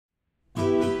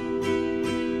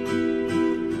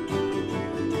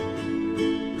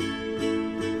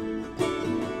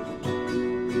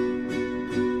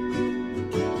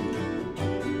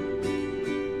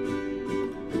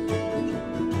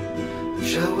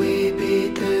we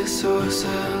beat this or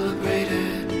celebrate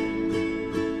it?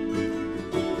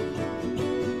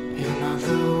 You're not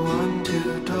the one to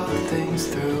talk things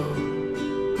through.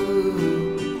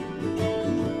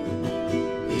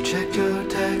 You checked your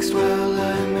text while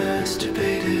I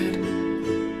masturbated.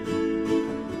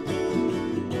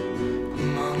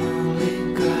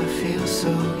 Manelich, I feel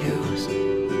so used.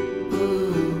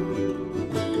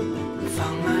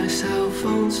 Found myself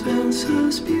on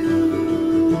Spencer's Butte.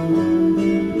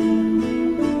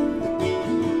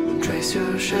 Trace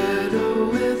your shadow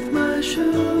with my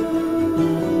shoe.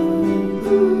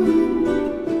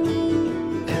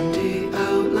 Empty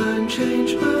outline,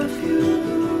 change my view.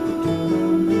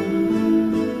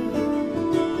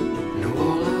 No,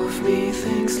 all of me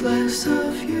thinks less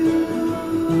of you.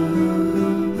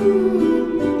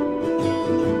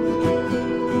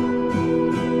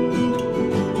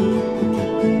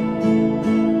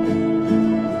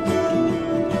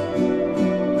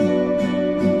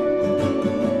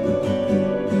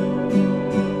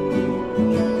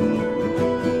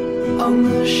 On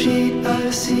the sheet I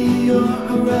see your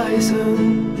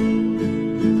horizon.